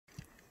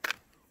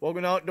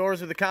Welcome to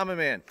Outdoors with the Common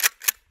Man.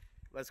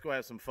 Let's go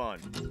have some fun.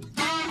 Easy. See,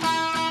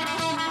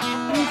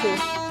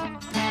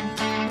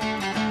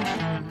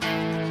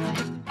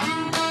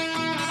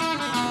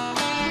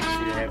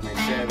 I have my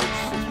Savage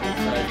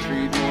 6.5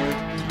 Creedmoor.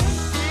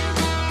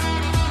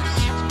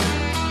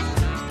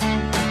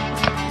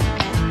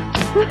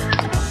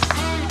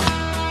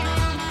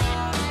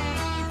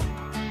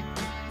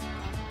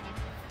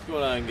 What's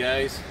going on,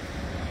 guys?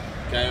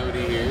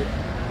 Coyote here.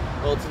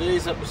 Well,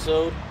 today's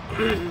episode,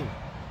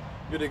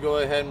 I'm gonna go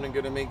ahead and I'm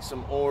gonna make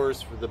some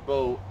oars for the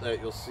boat that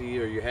you'll see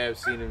or you have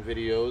seen in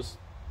videos.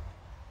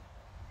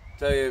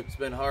 Tell you, it's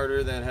been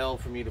harder than hell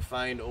for me to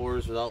find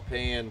oars without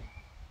paying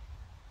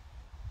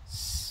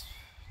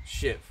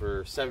shit for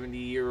a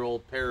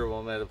 70-year-old pair of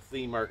them at a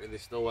flea market. They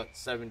still want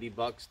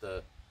 $70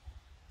 to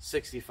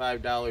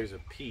 $65 a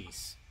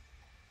piece.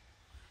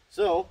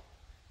 So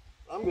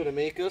I'm gonna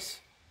make us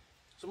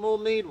some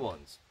old made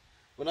ones.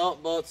 Went out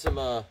and bought some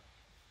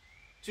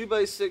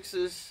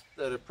 2x6s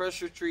that are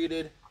pressure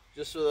treated,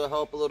 just so they'll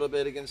help a little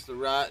bit against the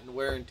rot and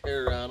wear and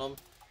tear on them.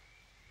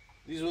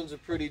 These ones are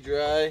pretty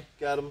dry.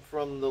 Got them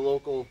from the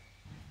local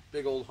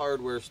big old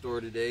hardware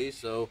store today,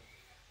 so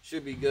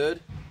should be good.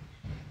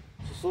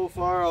 So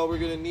far all we're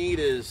gonna need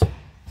is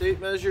tape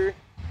measure,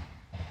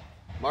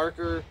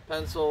 marker,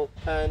 pencil,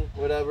 pen,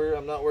 whatever.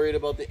 I'm not worried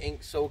about the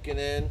ink soaking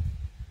in.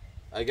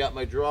 I got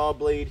my draw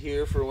blade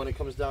here for when it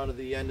comes down to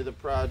the end of the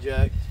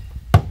project.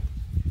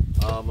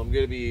 I'm going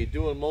to be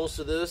doing most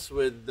of this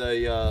with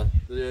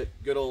the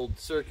good old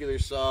circular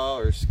saw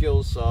or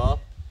skill saw.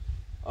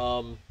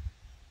 We're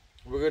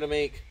going to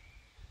make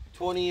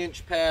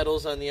 20-inch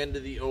paddles on the end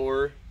of the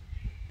oar,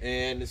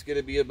 and it's going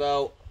to be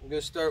about, I'm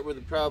going to start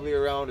with probably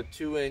around a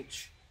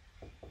 2-inch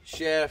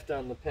shaft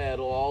on the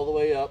paddle all the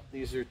way up.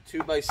 These are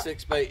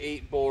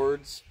 2x6x8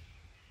 boards.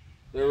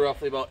 They're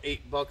roughly about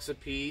 $8 a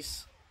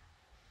piece.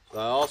 I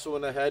also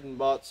went ahead and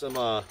bought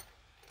some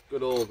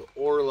good old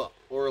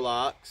oar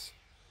locks.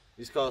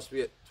 These cost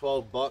me at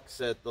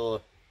 $12 at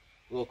the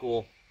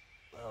local,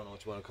 I don't know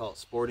what you want to call it,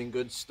 sporting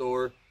goods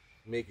store.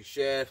 Make a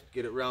shaft,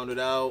 get it rounded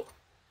out,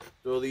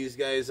 throw these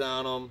guys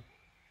on them,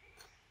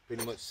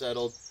 pretty much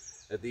settled.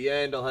 At the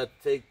end, I'll have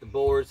to take the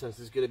board, since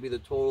it's going to be the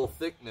total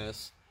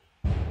thickness,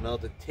 and I'll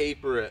have to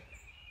taper it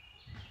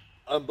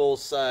on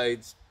both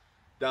sides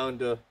down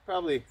to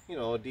probably, you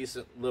know, a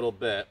decent little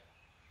bit,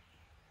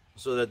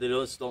 so that they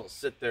just don't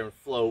sit there and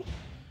float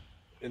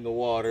in the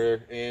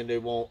water, and they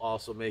won't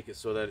also make it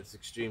so that it's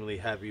extremely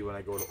heavy when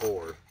I go to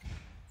oar.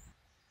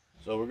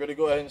 So we're going to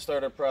go ahead and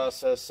start our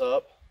process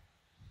up.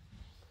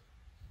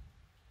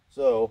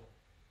 So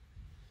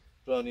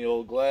put on the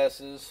old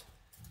glasses.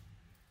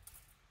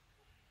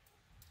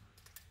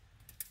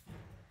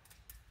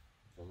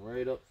 Come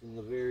right up from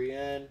the very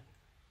end.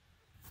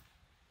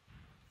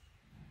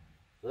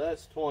 So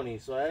that's 20.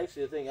 So I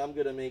actually think I'm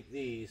going to make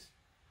these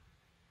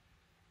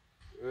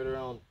right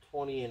around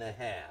 20 and a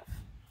half.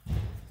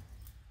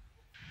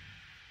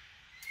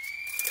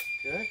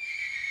 Okay,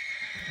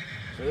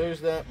 so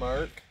there's that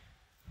mark.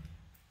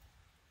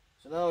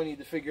 So now we need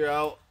to figure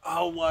out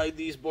how wide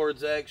these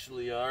boards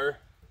actually are.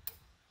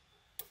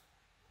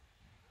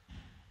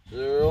 So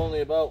they're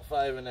only about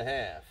 5 and a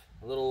half,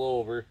 a little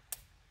over.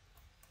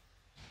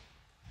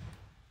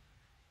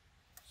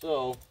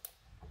 So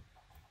I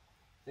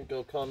think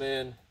I'll come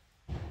in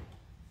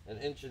 1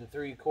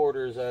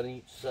 3/4 inches on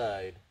each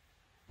side.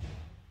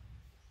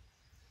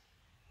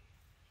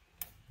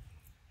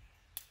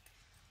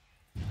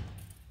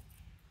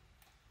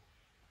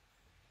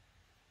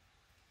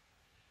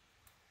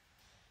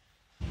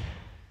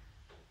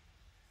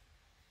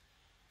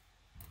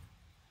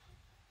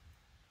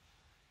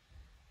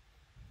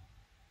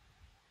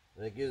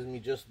 That gives me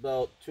just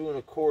about 2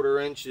 1/4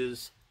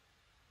 inches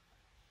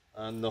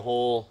on the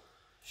whole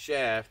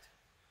shaft,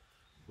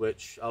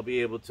 which I'll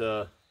be able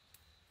to,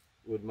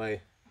 with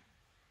my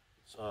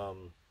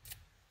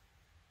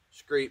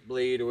scrape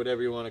blade or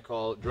whatever you want to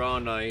call it, draw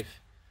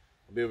knife,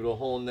 I'll be able to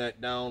hone that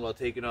down while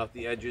taking off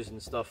the edges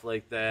and stuff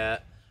like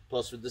that,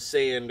 plus with the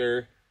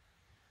sander.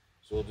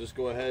 So we'll just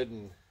go ahead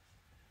and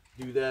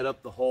do that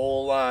up the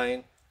whole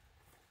line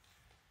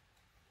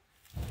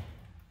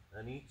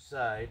on each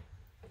side.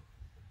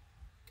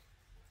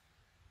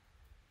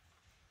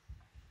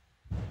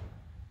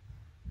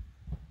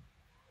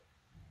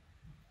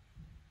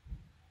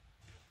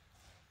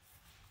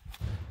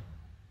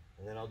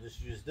 And then I'll just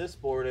use this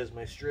board as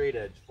my straight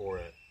edge for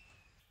it.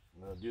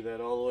 And I'll do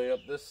that all the way up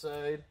this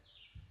side.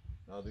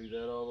 I'll do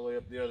that all the way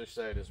up the other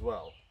side as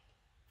well.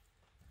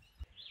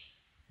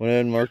 Went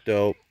ahead and marked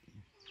out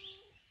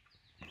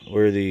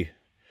where the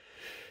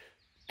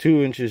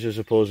 2 inches is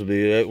supposed to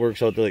be. That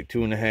works out to like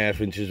 2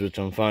 1/2 inches, which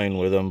I'm fine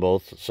with on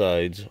both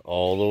sides,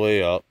 all the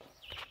way up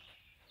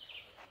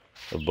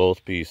of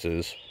both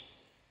pieces.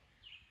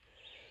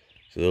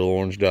 So little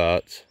orange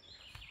dots.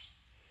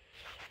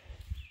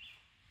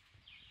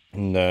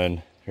 And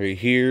then right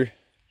here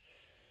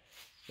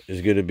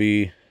is going to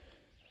be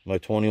my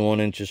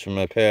 21 inches from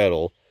my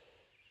paddle.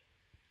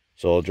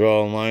 So I'll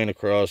draw a line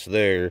across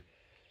there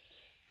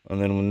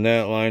And then when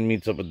that line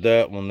meets up with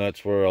that one,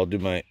 that's where I'll do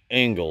my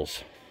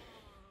angles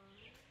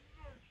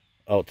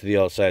out to the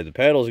outside. The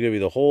paddle is going to be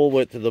the whole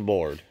width of the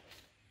board.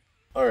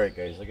 Alright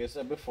guys, like I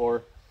said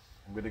before,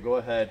 I'm going to go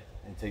ahead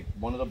and take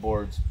one of the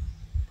boards,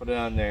 put it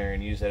on there,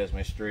 and use that as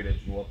my straight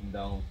edge to go up and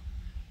down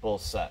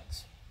both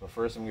sets. But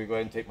first I'm going to go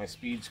ahead and take my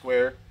speed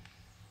square.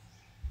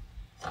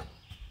 I'm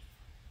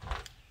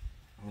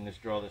going to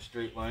just draw the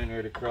straight line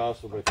right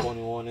across where my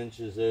 21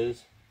 inches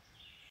is.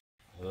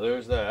 So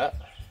there's that.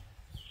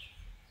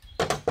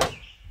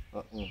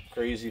 Nothing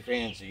crazy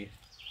fancy.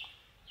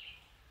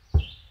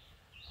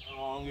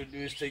 All I'm going to do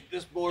is take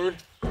this board,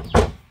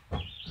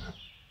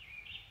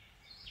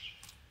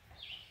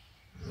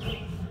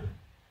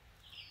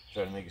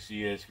 try to make it so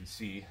you guys can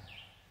see.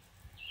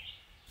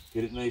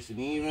 Get it nice and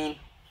even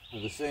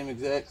with the same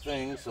exact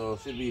thing, so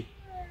it should be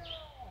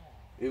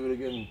able to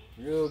get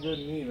real good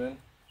and even.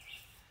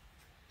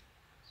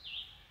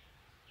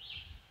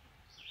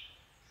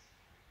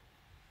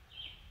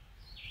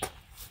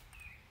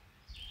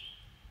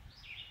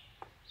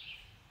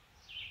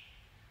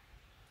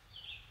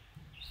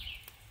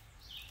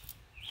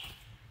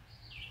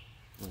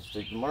 Let's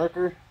take the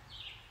marker.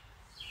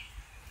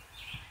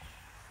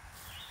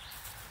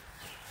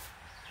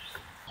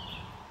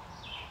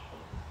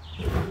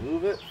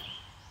 Move it.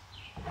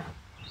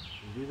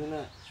 And do the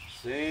next.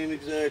 Same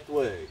exact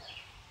way.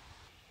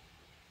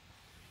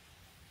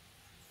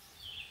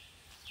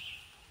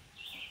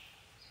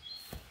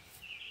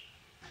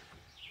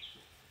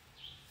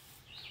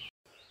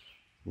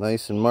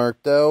 Nice and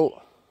marked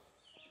out.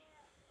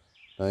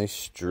 Nice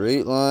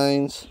straight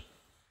lines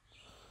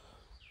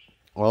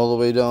all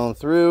the way down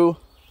through.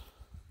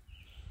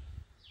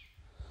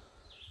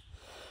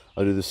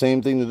 I'll do the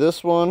same thing to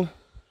this one,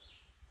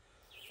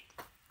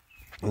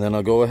 and then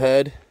I'll go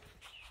ahead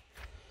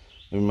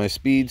with my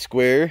speed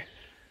square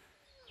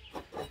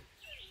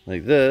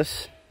like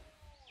this.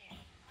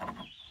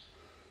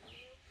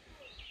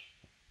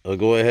 I'll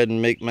go ahead and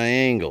make my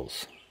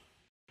angles.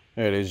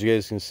 Alright, as you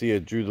guys can see, I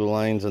drew the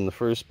lines on the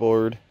first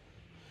board,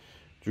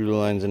 drew the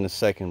lines on the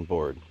second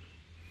board.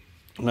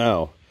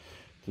 Now,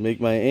 to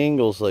make my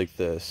angles like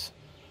this,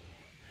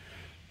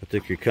 I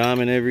took your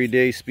common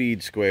everyday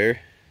speed square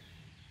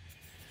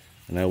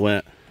and I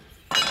went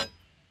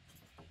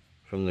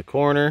from the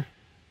corner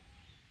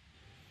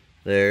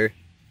there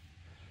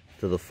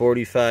to the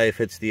 45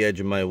 hits the edge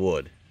of my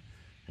wood,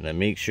 and I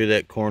make sure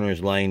that corner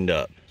is lined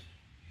up.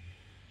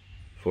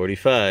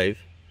 45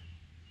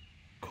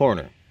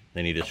 corner.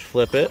 Then you just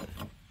flip it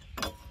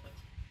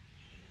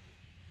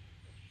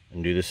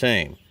and do the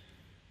same.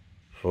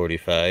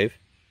 45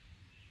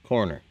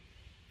 corner.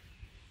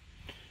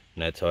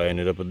 And that's how I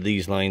ended up with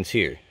these lines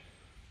here.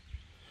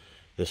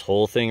 This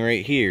whole thing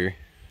right here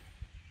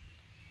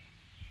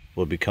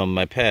will become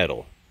my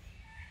paddle.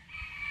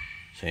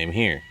 Same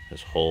here.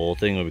 This whole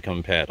thing will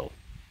become paddle.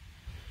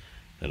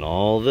 And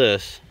all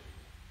this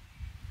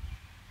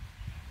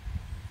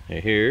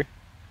right here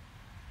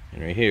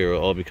and right here will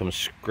all become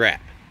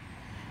scrap.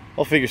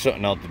 I'll figure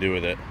something out to do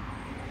with it.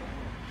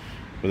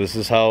 But this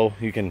is how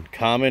you can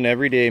common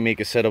every day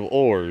make a set of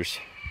oars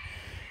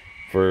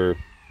for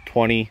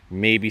 20,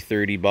 maybe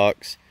 30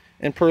 bucks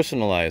and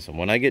personalize them.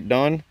 When I get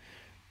done,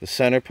 the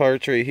center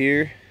parts right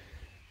here,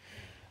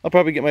 I'll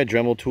probably get my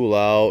Dremel tool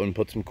out and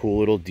put some cool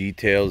little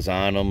details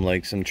on them,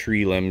 like some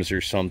tree limbs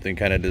or something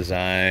kind of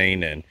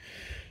design, and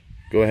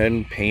go ahead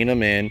and paint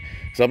them in,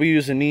 because I'll be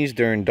using these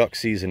during duck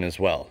season as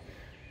well.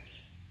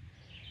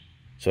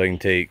 So I can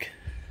take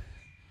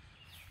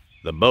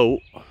the boat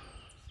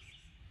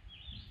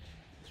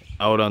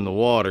out on the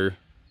water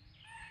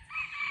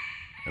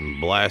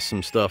and blast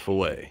some stuff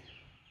away.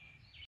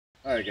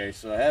 Alright guys,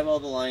 so I have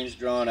all the lines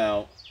drawn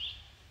out.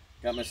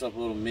 Got myself a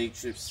little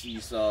makeshift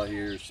seesaw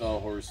here,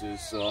 sawhorses,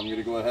 so I'm going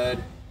to go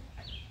ahead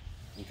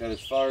and cut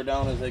as far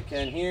down as I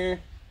can here,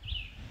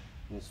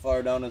 and as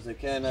far down as I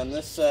can on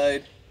this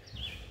side,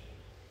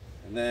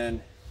 and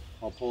then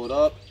I'll pull it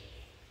up,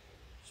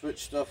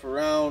 switch stuff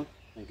around,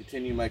 and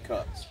continue my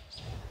cuts.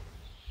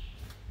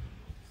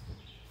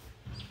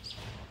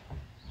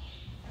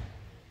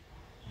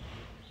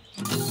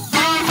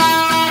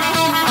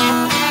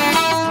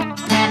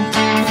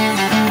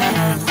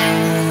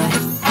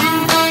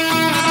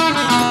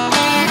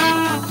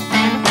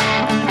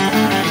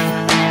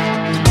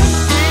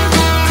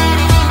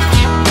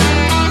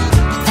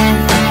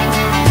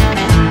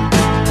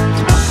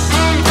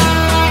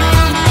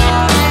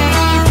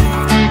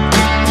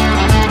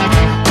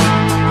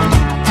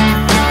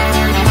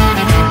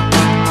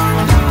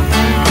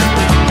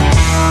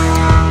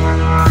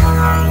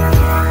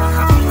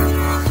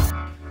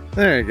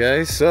 Alright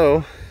guys,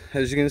 so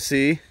as you can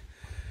see,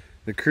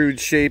 the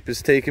crude shape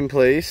is taking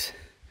place.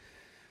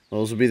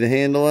 Those will be the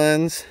handle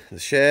ends, the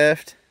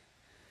shaft,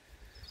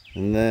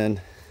 and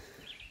then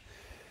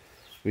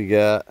we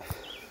got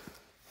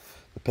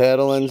the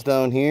paddle ends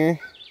down here.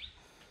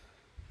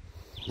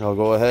 I'll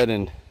go ahead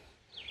and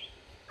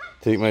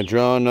take my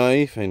draw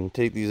knife and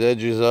take these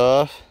edges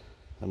off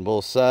on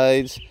both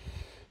sides.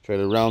 Try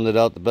to round it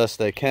out the best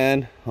I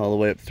can all the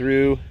way up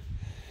through.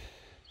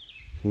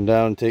 Come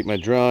down and take my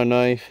drawing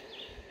knife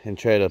and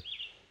try to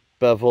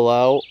bevel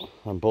out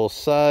on both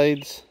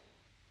sides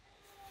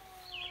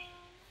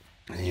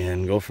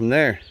and go from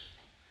there.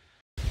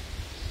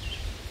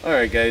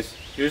 Alright guys,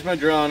 here's my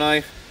drawing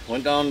knife.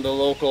 Went down to the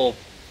local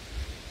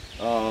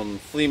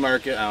flea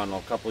market, I don't know,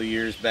 a couple of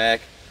years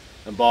back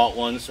and bought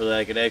one so that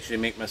I could actually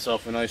make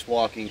myself a nice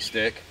walking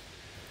stick.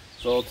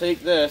 So I'll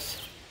take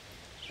this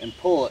and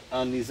pull it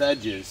on these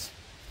edges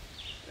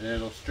and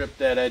it'll strip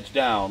that edge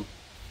down.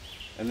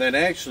 And then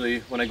actually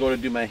when I go to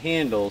do my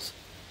handles,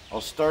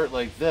 I'll start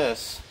like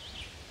this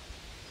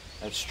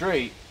and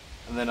straight,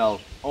 and then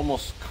I'll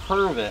almost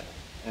curve it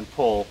and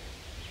pull,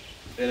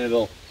 and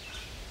it'll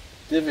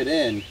divot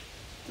in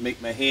to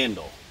make my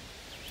handle.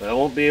 But I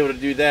won't be able to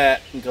do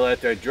that until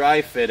after I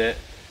dry fit it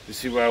to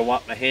see where I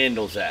want my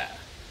handles at,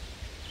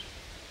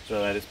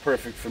 so that it's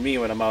perfect for me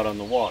when I'm out on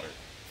the water.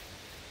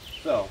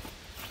 So,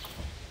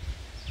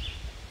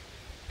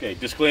 okay,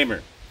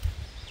 disclaimer.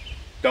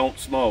 Don't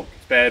smoke.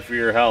 It's bad for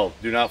your health.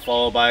 Do not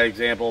follow by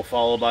example,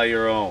 follow by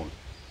your own.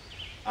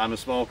 I'm a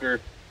smoker.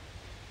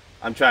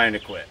 I'm trying to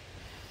quit.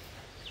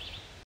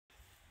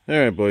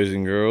 Alright, boys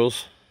and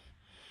girls.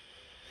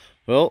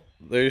 Well,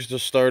 there's the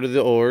start of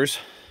the oars.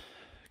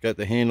 Got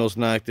the handles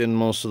knocked in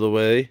most of the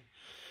way.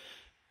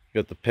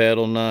 Got the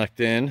paddle knocked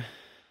in.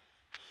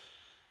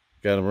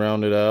 Got them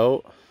rounded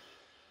out.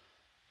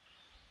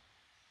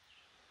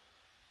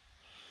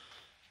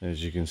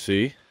 As you can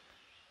see.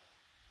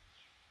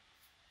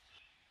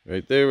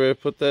 Right there where I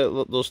put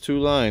that, those two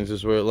lines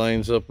is where it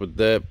lines up with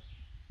that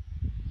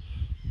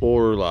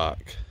oar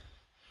lock.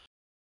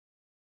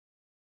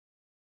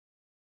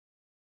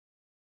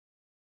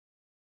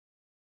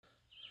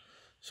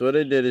 So what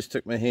I did is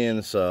took my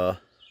handsaw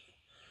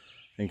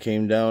and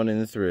came down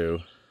and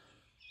through.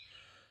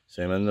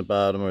 Same on the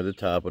bottom or the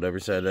top, whatever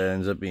side that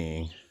ends up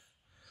being.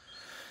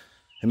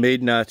 I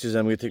made notches.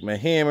 I'm going to take my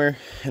hammer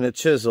and a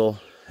chisel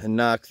and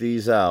knock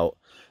these out.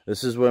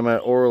 This is where my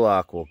oar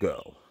lock will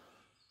go.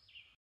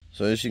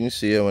 So as you can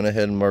see, I went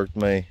ahead and marked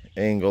my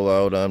angle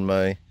out on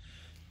my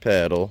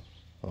paddle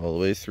all the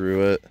way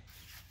through it.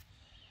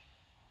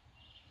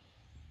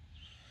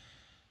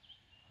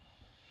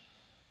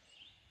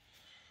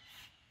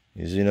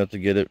 Easy enough to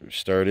get it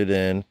started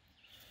in.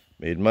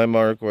 Made my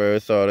mark where I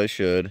thought I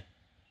should.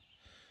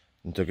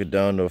 And took it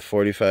down to a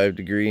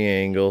 45-degree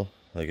angle,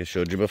 like I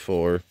showed you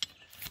before.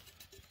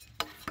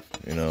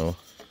 You know.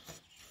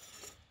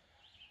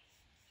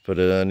 Put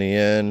it on the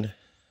end.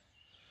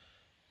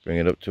 Bring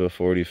it up to a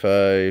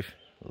 45.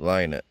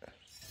 Line it.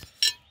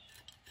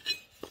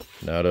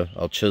 Now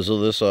I'll chisel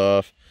this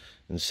off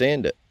and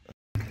sand it.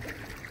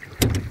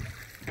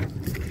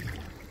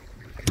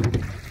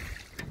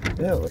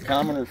 Yeah, the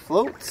commoner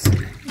floats. This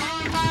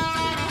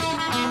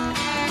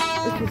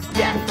is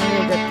definitely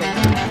a good thing.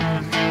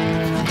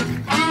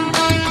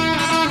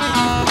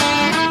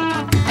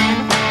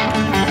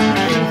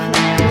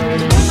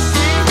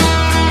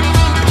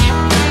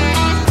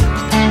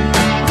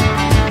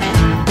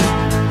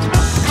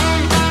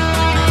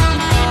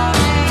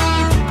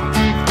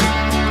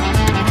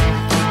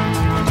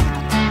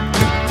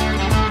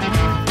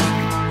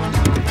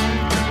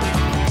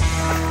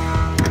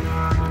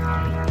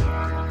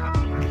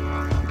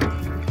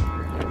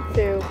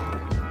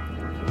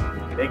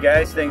 Hey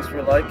guys, thanks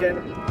for liking.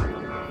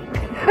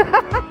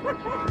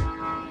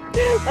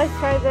 Let's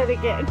try that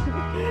again.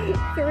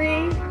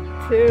 3,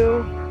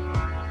 2.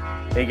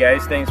 Hey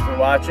guys, thanks for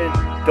watching.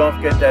 Don't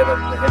forget to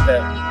hit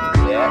that.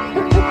 Yeah.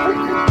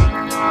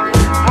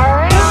 All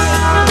right.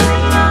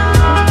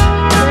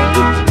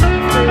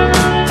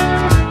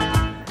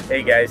 3, 2.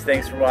 Hey guys,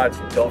 thanks for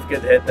watching. Don't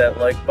forget to hit that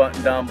like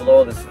button down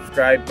below, the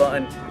subscribe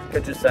button.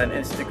 Catch us on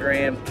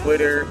Instagram,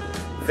 Twitter,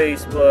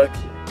 Facebook,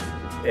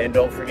 and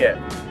don't forget,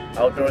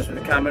 Outdoors with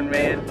the Common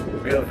Man,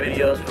 real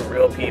videos for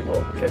real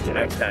people. Catch you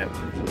next time.